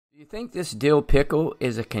You think this dill pickle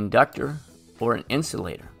is a conductor or an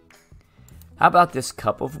insulator? How about this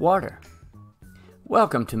cup of water?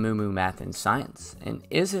 Welcome to Moo Moo Math and Science. And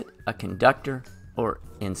is it a conductor or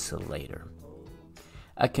insulator?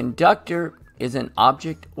 A conductor is an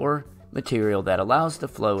object or material that allows the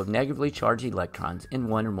flow of negatively charged electrons in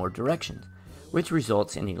one or more directions, which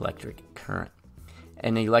results in electric current.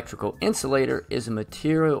 An electrical insulator is a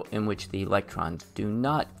material in which the electrons do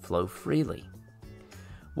not flow freely.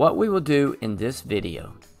 What we will do in this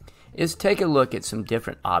video is take a look at some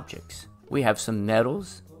different objects. We have some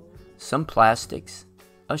metals, some plastics,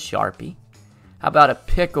 a Sharpie, how about a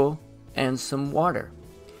pickle, and some water.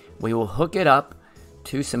 We will hook it up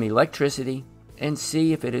to some electricity and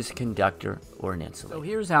see if it is a conductor or an insulator. So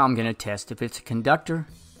here's how I'm going to test if it's a conductor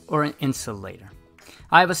or an insulator.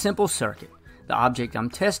 I have a simple circuit. The object I'm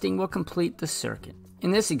testing will complete the circuit.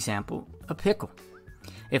 In this example, a pickle.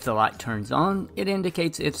 If the light turns on, it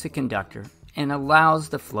indicates it's a conductor and allows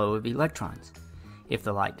the flow of electrons. If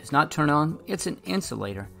the light does not turn on, it's an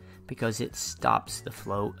insulator because it stops the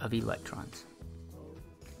flow of electrons.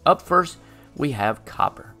 Up first, we have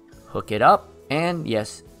copper. Hook it up, and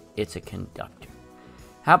yes, it's a conductor.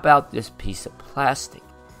 How about this piece of plastic?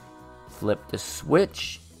 Flip the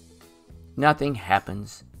switch. Nothing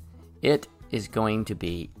happens. It is going to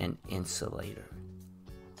be an insulator.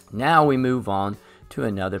 Now we move on to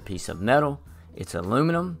another piece of metal. It's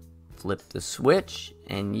aluminum. Flip the switch,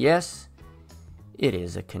 and yes, it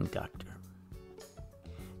is a conductor.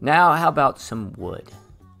 Now how about some wood?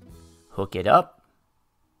 Hook it up.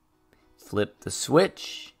 Flip the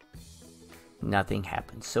switch. Nothing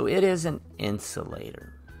happens. So it is an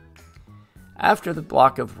insulator. After the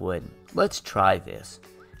block of wood, let's try this.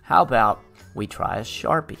 How about we try a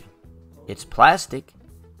Sharpie? It's plastic.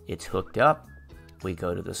 It's hooked up. We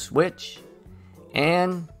go to the switch,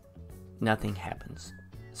 and nothing happens.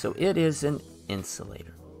 So it is an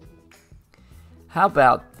insulator. How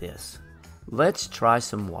about this? Let's try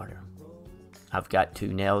some water. I've got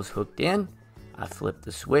two nails hooked in. I flip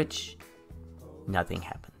the switch. Nothing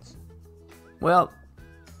happens. Well,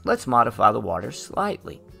 let's modify the water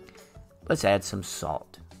slightly. Let's add some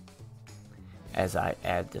salt. As I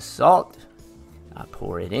add the salt, I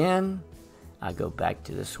pour it in. I go back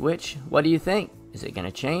to the switch. What do you think? Is it going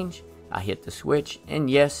to change? I hit the switch, and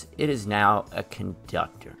yes, it is now a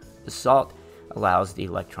conductor. The salt allows the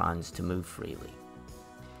electrons to move freely.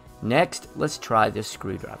 Next, let's try this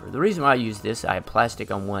screwdriver. The reason why I use this, I have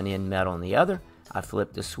plastic on one end, metal on the other. I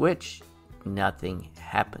flip the switch, nothing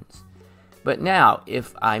happens. But now,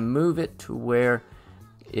 if I move it to where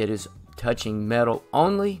it is touching metal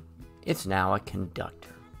only, it's now a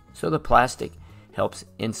conductor. So the plastic helps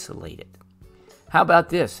insulate it. How about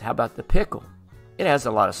this? How about the pickle? It has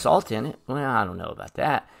a lot of salt in it. Well, I don't know about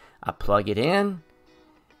that. I plug it in.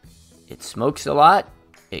 It smokes a lot.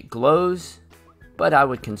 It glows. But I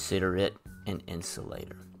would consider it an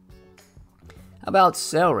insulator. How about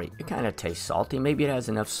celery? It kind of tastes salty. Maybe it has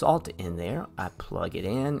enough salt in there. I plug it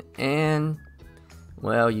in and,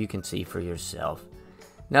 well, you can see for yourself.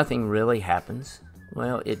 Nothing really happens.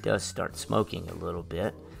 Well, it does start smoking a little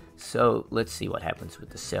bit. So let's see what happens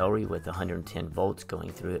with the celery with 110 volts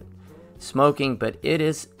going through it. Smoking, but it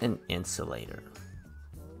is an insulator.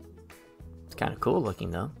 It's kind of cool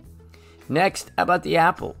looking though. Next, how about the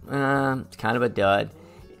apple? It's kind of a dud.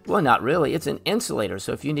 Well, not really. It's an insulator.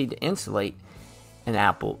 So if you need to insulate, an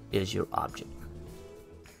apple is your object.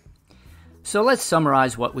 So let's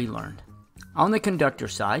summarize what we learned. On the conductor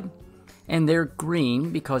side, and they're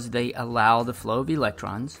green because they allow the flow of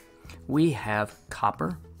electrons, we have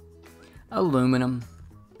copper, aluminum,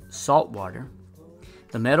 salt water,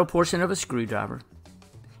 the metal portion of a screwdriver,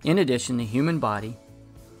 in addition the human body,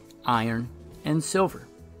 iron, and silver.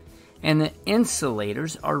 And the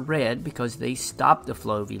insulators are red because they stop the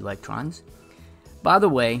flow of electrons. By the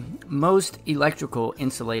way, most electrical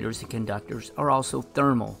insulators and conductors are also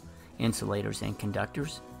thermal insulators and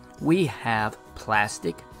conductors. We have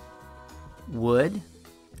plastic, wood,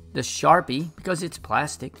 the Sharpie because it's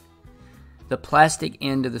plastic, the plastic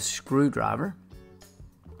end of the screwdriver,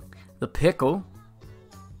 the pickle,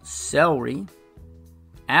 celery,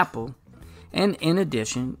 apple, and in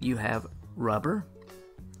addition you have rubber,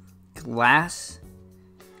 glass,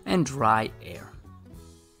 and dry air.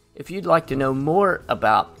 If you'd like to know more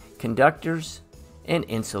about conductors and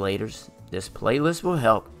insulators, this playlist will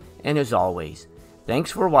help. And as always, thanks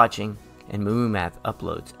for watching, and Moo Moo Math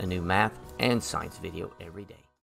uploads a new math and science video every day.